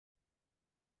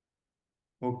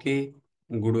Okay,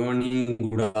 good morning,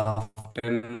 good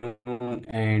afternoon,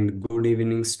 and good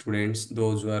evening, students,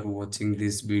 those who are watching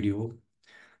this video.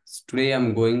 Today,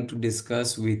 I'm going to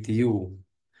discuss with you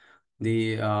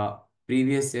the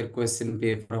previous year question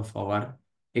paper of our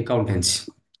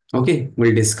accountancy. Okay,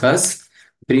 we'll discuss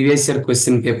previous year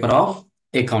question paper of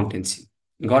accountancy.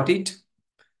 Got it?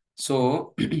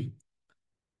 So,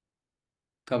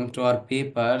 come to our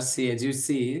paper. See, as you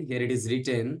see, here it is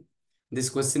written. This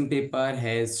question paper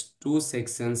has two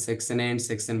sections, section A and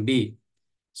section B.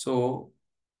 So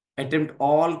attempt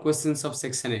all questions of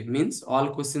section A, means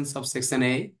all questions of section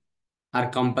A are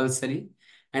compulsory,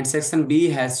 and section B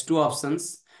has two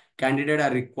options. Candidates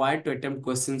are required to attempt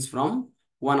questions from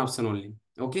one option only.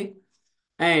 Okay.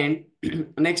 And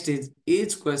next is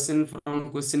each question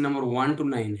from question number 1 to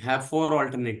 9 have four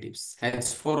alternatives,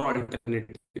 has four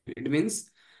alternatives. It means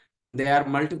they are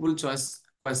multiple choice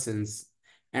questions,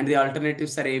 and the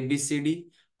alternatives are A, B, C, D,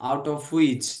 out of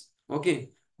which,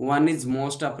 okay, one is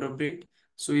most appropriate.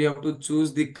 So you have to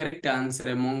choose the correct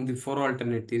answer among the four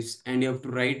alternatives, and you have to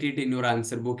write it in your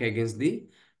answer book against the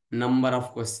number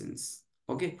of questions.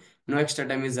 Okay, no extra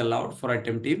time is allowed for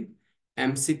attempting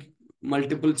MCQ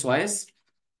multiple choice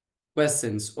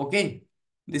questions. Okay,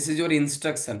 this is your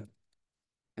instruction,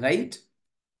 right?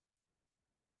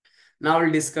 Now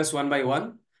we'll discuss one by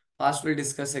one. First, we'll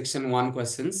discuss section 1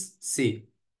 questions. See,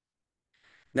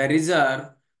 the reserve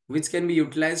which can be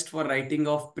utilized for writing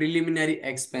of preliminary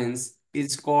expense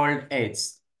is called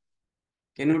as.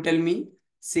 Can you tell me?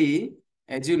 See,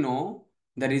 as you know,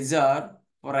 the reserve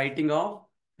for writing of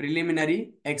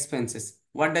preliminary expenses.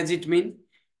 What does it mean?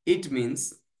 It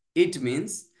means,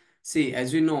 see,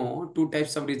 as we know, two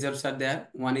types of reserves are there.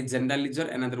 One is general reserve,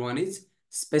 another one is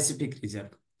specific reserve.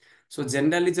 So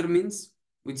general ledger means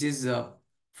which is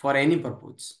for any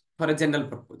purpose, for a general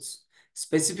purpose.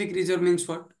 Specific reserve means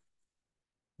what?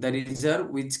 The reserve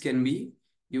which can be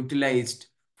utilized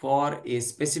for a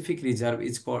specific reserve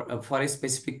is called for a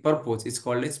specific purpose. It's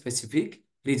called a specific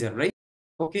reserve, right?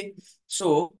 Okay.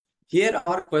 So here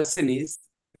our question is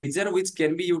reserve which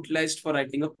can be utilized for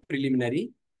writing of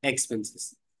preliminary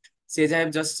expenses. See, as I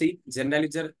have just seen, general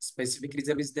reserve, specific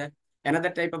reserve is there.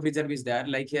 Another type of reserve is there,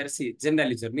 like here, see, general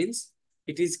reserve means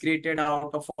it is created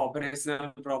out of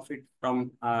operational profit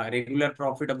from regular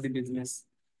profit of the business.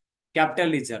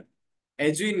 Capital reserve.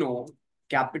 As we know,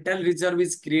 capital reserve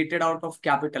is created out of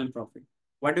capital profit.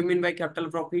 What do you mean by capital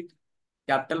profit?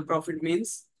 Capital profit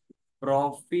means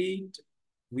profit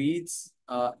which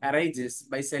arises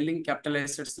by selling capital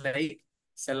assets like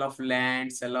sale of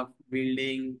land, sale of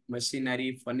building,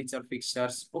 machinery, furniture,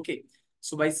 fixtures. Okay.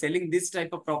 So by selling this type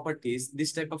of properties,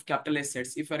 this type of capital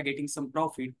assets, if you are getting some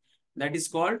profit, that is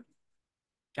called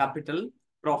capital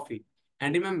profit.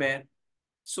 And remember,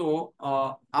 so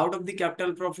out of the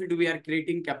capital profit, we are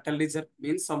creating capital reserve,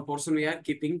 means some portion we are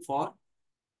keeping for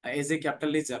as a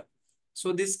capital reserve.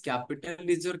 So this capital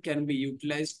reserve can be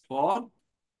utilized for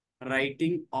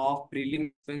writing of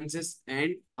prelim expenses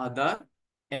and other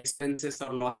expenses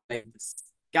or loss like this.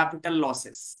 Capital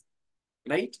losses,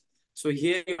 right? So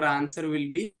here your answer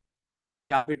will be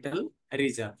capital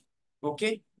reserve.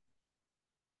 Okay.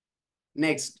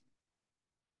 Next,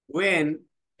 when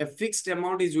a fixed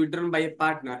amount is withdrawn by a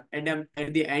partner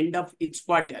at the end of each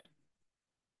quarter,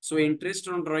 so interest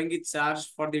on drawing is charged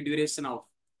for the duration of,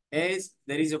 as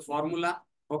there is a formula.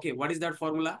 Okay, what is that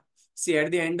formula? See,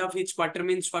 at the end of each quarter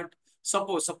means what?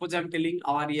 Suppose I'm telling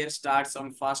our year starts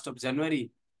on 1st of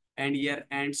January and year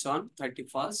ends on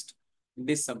 31st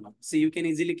December. See, you can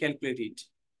easily calculate it.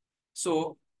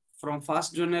 So from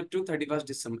 1st January to 31st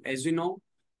December, as we know,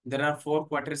 there are 4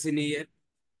 quarters in a year.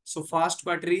 So first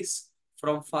quarter is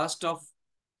from 1st of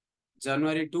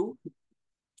January to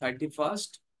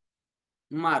 31st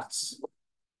March.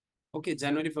 Okay,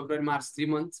 January, February, March, 3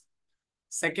 months.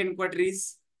 Second quarter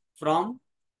is from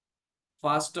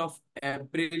 1st of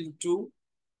April to,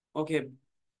 okay,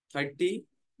 30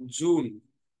 June.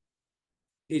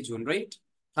 30 June, right?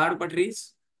 Third quarter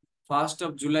is 1st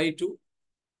of July to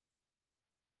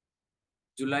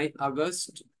July,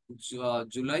 August,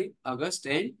 July, August,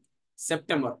 and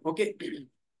September. Okay,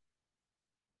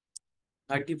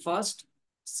 31st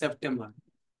September.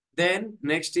 Then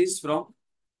next is from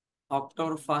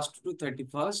October 1st to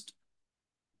 31st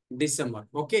December.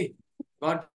 Okay,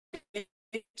 got it?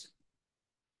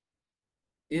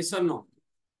 Yes or no?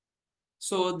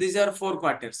 So these are 4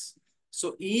 quarters.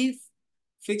 So if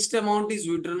fixed amount is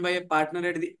withdrawn by a partner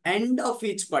at the end of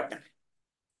each quarter,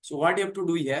 so what you have to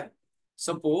do here?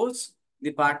 Suppose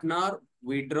the partner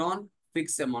withdrawn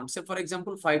fixed amount, say for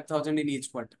example 5,000 in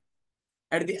each quarter.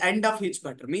 At the end of each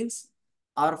quarter means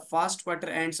our first quarter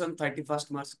ends on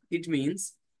 31st March. It means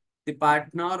the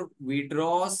partner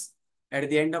withdraws at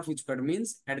the end of which quarter,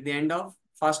 means at the end of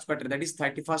first quarter, that is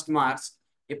 31st March,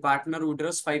 a partner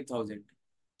withdraws 5,000.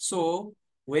 So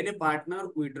when a partner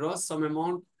withdraws some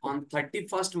amount on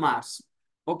 31st March,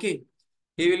 okay,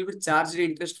 he will be charged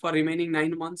interest for remaining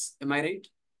 9 months. Am I right?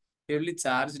 He will be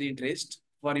charged interest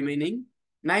for remaining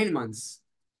 9 months.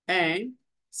 And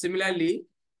similarly,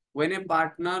 when a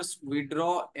partners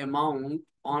withdraw amount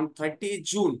on 30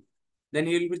 June, then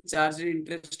he will be charged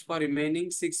interest for remaining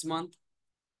 6 months.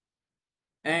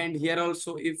 And here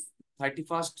also, if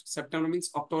 31st September means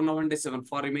October, November, December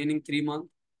for remaining 3 months.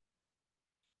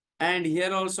 And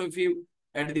here also, if you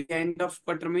at the end of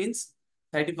quarter means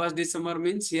 31st December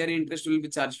means here interest will be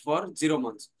charged for 0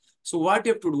 months. So what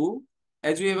you have to do,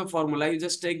 as we have a formula, you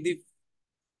just take the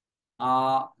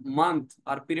month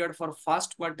or period for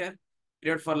first quarter,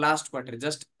 period for last quarter.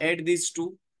 Just add these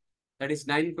two. That is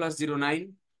 9 plus 0,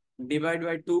 9. Divide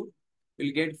by 2,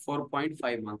 will get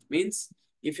 4.5 months. Means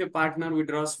if a partner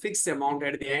withdraws fixed amount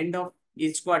at the end of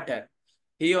each quarter,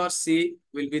 he or she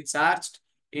will be charged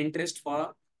interest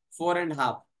for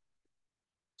 4.5.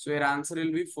 So your answer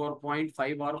will be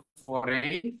 4.5 or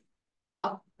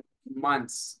 4.5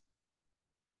 months.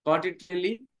 Got it,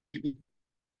 Kelly?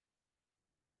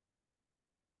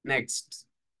 Next.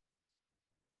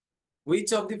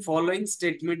 Which of the following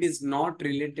statement is not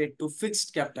related to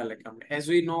fixed capital account? As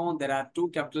we know, there are two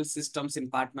capital systems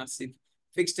in partnership,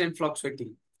 fixed and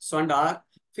fluctuating. So under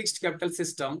fixed capital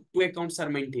system, two accounts are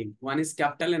maintained. One is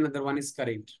capital, another one is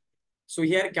current. So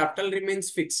here capital remains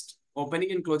fixed.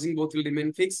 Opening and closing both will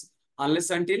remain fixed unless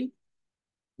until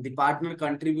the partner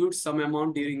contributes some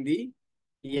amount during the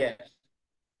year.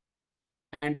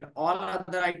 And all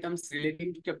other items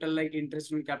relating to capital like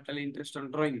interest on capital, interest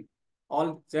on drawing,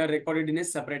 all they are recorded in a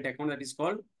separate account that is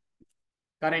called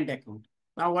current account.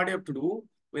 Now what you have to do,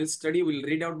 we'll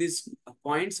read out these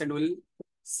points and we'll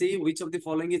see which of the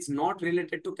following is not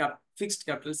related to fixed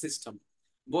capital system.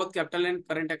 Both capital and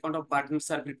current account of partners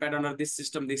are prepared under this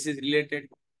system. This is related.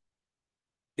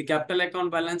 The capital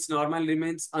account balance normally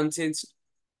remains unchanged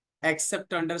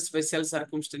except under special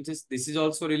circumstances. This is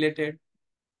also related.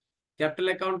 Capital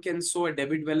account can show a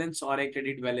debit balance or a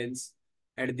credit balance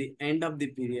at the end of the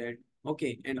period.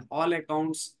 Okay, and all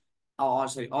accounts,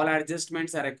 all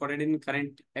adjustments are recorded in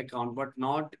current account, but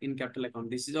not in capital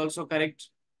account. This is also correct.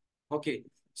 Okay,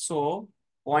 so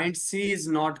point C is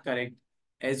not correct.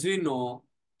 As we know,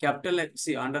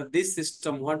 see, under this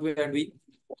system, what we are doing,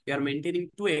 we are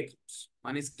maintaining two accounts.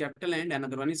 One is capital and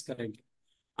another one is current.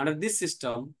 Under this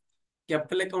system,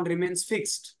 capital account remains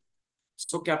fixed.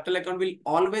 So capital account will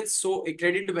always show a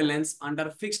credit balance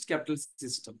under fixed capital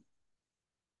system.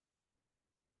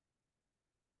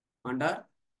 Under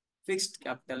fixed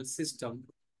capital system,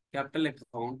 capital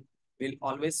account will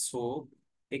always show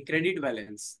a credit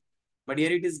balance. But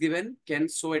here it is given can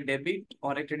show a debit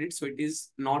or a credit, so it is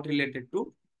not related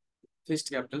to fixed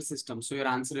capital system. So your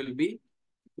answer will be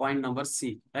point number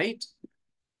C, right?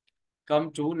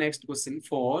 Come to next question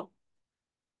 4.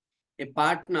 A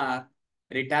partner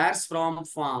retires from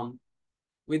firm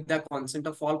with the consent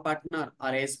of all partner or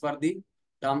as per the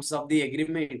terms of the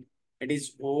agreement at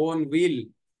his own will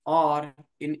or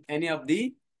in any of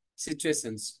the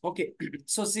situations. Okay,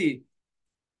 so see,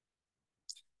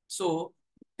 so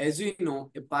as you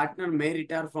know, a partner may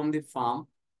retire from the firm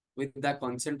with the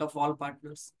consent of all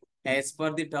partners as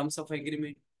per the terms of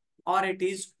agreement or at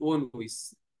his own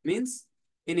wish. Means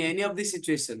in any of the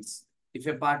situations, if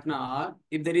a partner,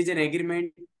 if there is an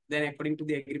agreement, then according to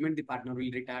the agreement, the partner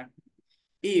will retire.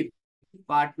 If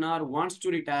partner wants to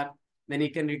retire, then he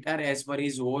can retire as per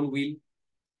his own will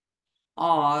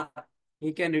or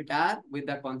he can retire with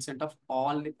the consent of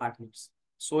all the partners.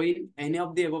 So in any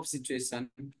of the above situation,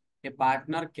 a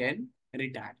partner can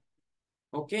retire.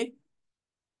 Okay?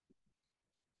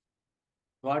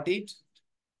 Got it?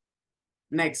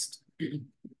 Next.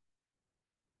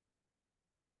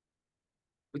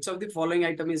 Which of the following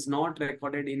item is not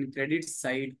recorded in credit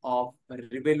side of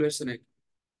revaluation account?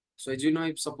 So as you know,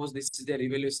 if suppose this is the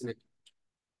revaluation account.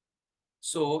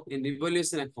 So in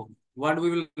revaluation account, what we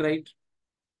will write?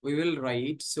 We will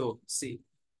write, so see,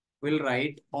 we'll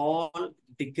write all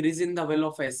decrease in the value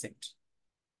of asset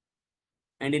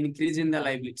and increase in the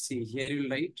liability. See, here you will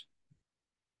write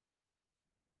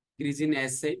increase in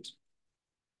asset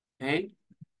and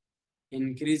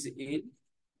increase in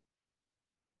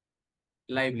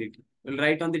liability. We'll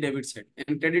write on the debit side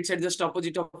and credit side just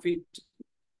opposite of it.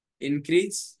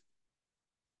 Increase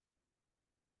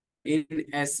in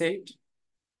asset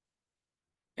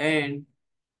and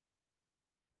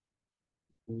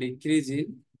decrease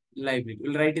in liability.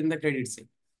 We'll write in the credit side.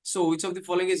 So which of the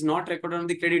following is not recorded on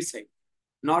the credit side?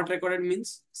 Not recorded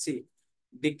means, see,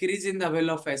 decrease in the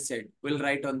value of asset will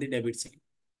write on the debit side.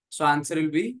 So answer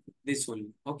will be this one.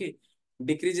 Okay.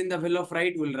 Decrease in the value of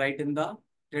right will write in the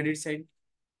credit side.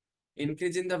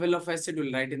 Increase in the value of asset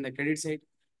will write in the credit side.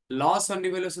 Loss on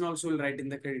revaluation also will write in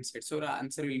the credit side. So the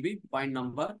answer will be point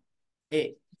number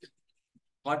A.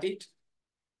 Got it?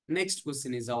 Next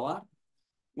question is our,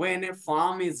 when a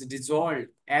firm is dissolved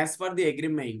as per the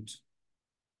agreement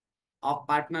of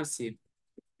partnership,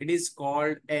 it is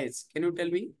called as, can you tell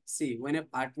me? See, when a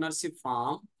partnership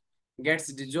firm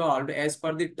gets dissolved as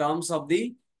per the terms of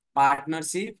the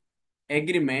partnership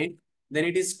agreement, then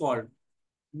it is called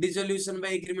dissolution by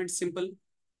agreement. Simple.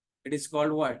 It is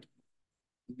called what?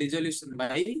 Dissolution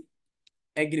by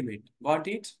agreement. Got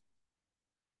it?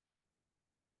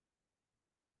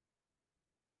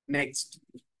 Next,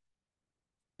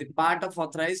 the part of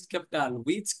authorized capital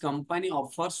which company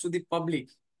offers to the public,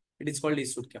 it is called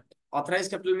issued capital.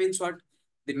 Authorized capital means what?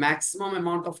 The maximum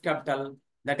amount of capital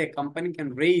that a company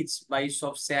can raise by issue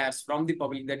of shares from the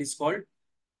public, that is called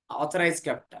authorized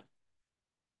capital.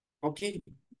 Okay,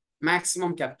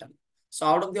 maximum capital. So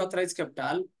out of the authorized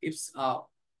capital, if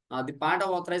the part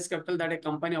of authorized capital that a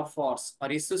company offers or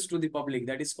issues to the public,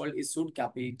 that is called issued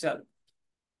capital.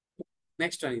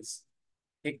 Next one is,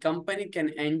 a company can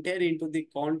enter into the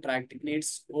contract in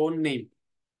its own name.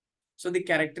 So the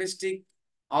characteristic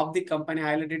of the company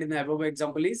highlighted in the above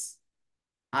example is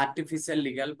artificial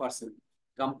legal person.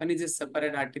 Company is a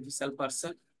separate artificial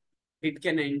person. It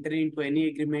can enter into any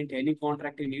agreement, any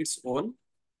contract in its own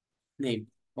name.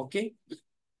 Okay.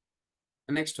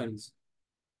 The next one is,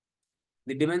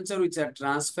 the debenture which are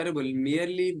transferable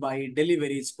merely by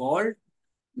delivery is called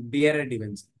bearer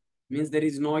debenture. Means there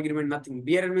is no agreement, nothing.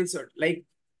 Bearer means what? Like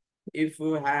if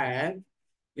you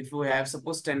have,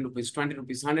 suppose 10 rupees, 20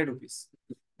 rupees, 100 rupees,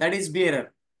 that is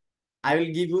bearer. I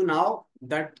will give you now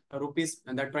that rupees,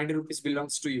 and that 20 rupees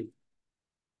belongs to you.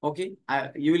 Okay.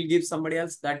 You will give somebody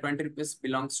else, that 20 rupees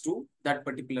belongs to that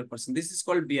particular person. This is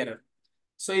called bearer.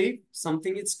 So if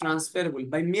something is transferable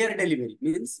by mere delivery,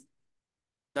 means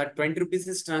that 20 rupees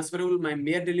is transferable by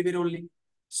mere delivery only.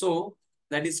 So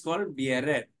that is called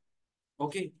bearer.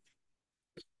 Okay.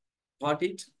 Got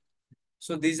it?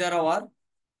 So these are our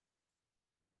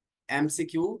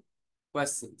MCQ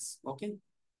questions. Okay.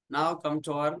 Now come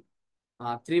to our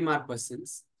 3-mark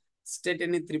questions. State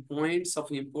any 3 points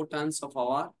of importance of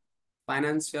our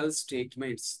financial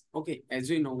statements. Okay. As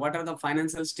we know, what are the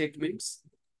financial statements?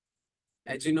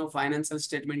 As you know, financial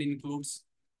statement includes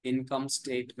income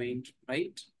statement,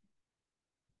 right?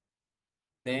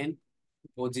 Then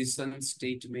position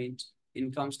statement.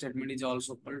 Income statement is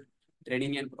also called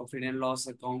trading and profit and loss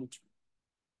account.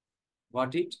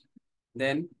 Got it?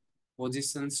 Then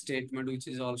position statement, which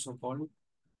is also called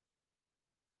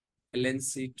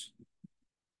balance sheet.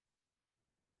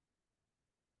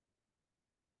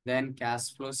 Then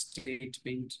cash flow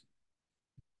statement.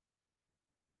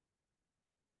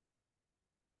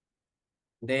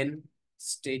 Then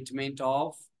statement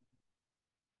of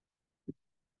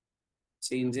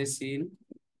changes in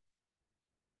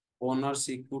owner's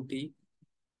equity.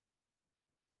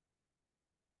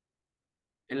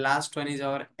 And last one is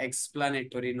our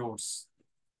explanatory notes.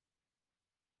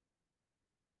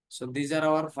 So these are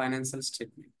our financial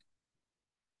statements.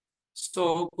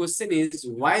 So question is,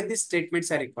 why these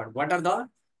statements are required? What are the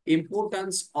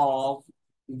importance of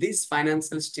this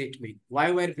financial statement?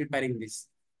 Why we are preparing this?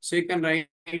 So you can write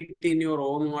in your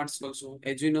own words also.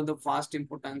 As you know, the first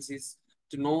importance is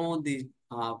to know the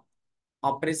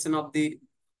operation of the,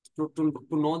 to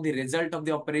know the result of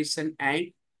the operation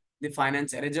and the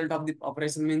financial result of the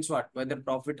operation means what? Whether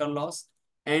profit or loss,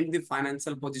 and the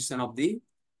financial position of the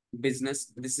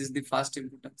business. This is the first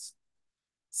importance.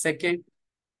 Second,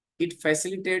 it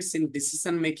facilitates in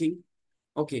decision making.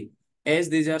 Okay. As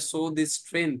these are so the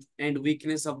strength and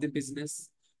weakness of the business.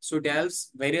 So it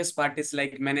helps various parties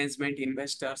like management,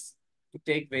 investors to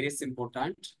take various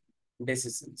important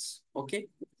decisions. Okay.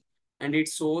 And it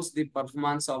shows the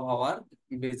performance of our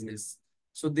business.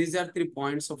 So these are 3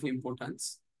 points of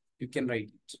importance. You can write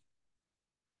it.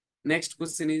 Next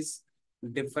question is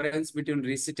difference between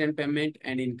receipt and payment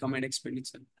and income and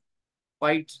expenditure.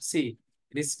 Quite see,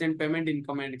 receipt and payment,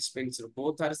 income and expenditure,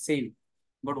 both are same.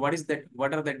 But what is that?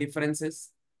 What are the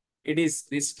differences? It is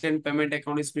receipt and payment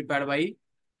account is prepared by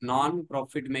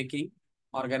non-profit making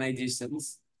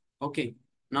organizations. Okay,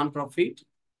 non-profit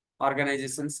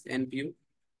organizations, NPO,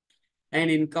 and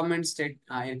income and state.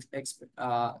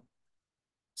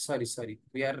 Sorry.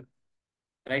 We are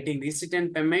writing receipt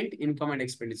and payment, income and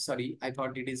expenditure. Sorry, I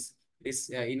thought it is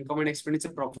this income and expenditure,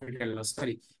 profit and loss.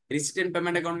 Sorry, receipt and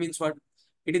payment account means what?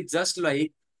 It is just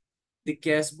like the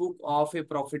cash book of a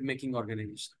profit-making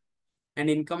organization. And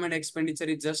income and expenditure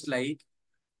is just like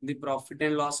the profit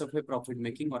and loss of a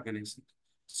profit-making organization.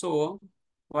 So,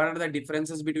 what are the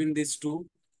differences between these two?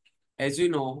 As you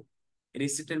know,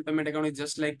 receipt and payment account is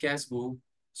just like cash book.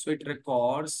 So it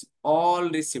records all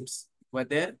receipts,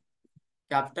 whether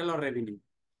capital or revenue.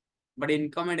 But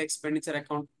income and expenditure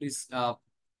account is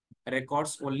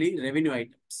records only revenue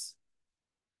items.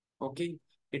 Okay,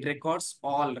 it records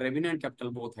all revenue and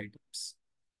capital both items.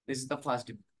 This is the first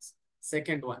difference.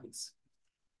 Second one is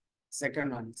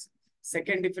second one is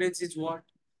second difference is what?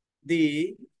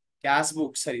 The cash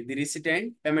book, sorry, the receipt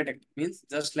and payment account means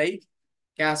just like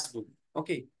cash book.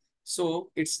 Okay,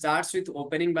 so it starts with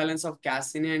opening balance of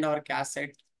cash in and or cash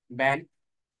at bank,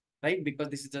 right? Because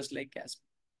this is just like cash.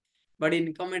 But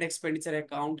income and expenditure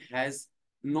account has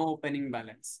no opening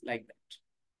balance like that.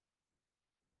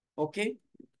 Okay,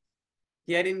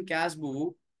 here in cash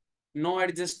book, no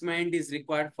adjustment is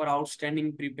required for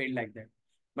outstanding prepaid like that.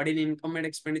 But in income and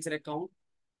expenditure account,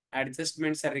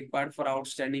 adjustments are required for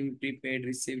outstanding prepaid,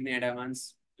 received in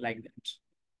advance like that.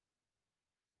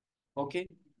 Okay,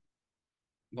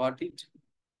 got it?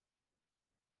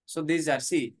 So these are,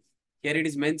 see, here it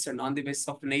is mentioned on the basis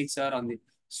of nature, on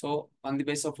the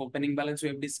basis of opening balance we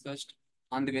have discussed,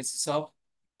 on the basis of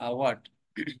what?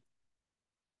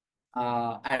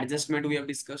 Adjustment we have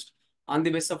discussed. On the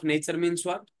basis of nature means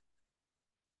what?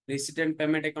 Receipt and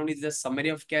payment account is the summary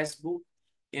of cash book,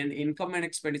 and income and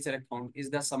expenditure account is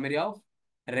the summary of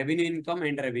revenue income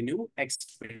and revenue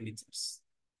expenditures.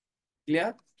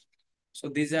 Clear? So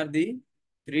these are the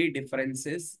three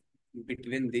differences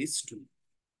between these two.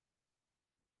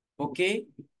 Okay,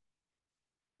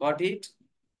 got it?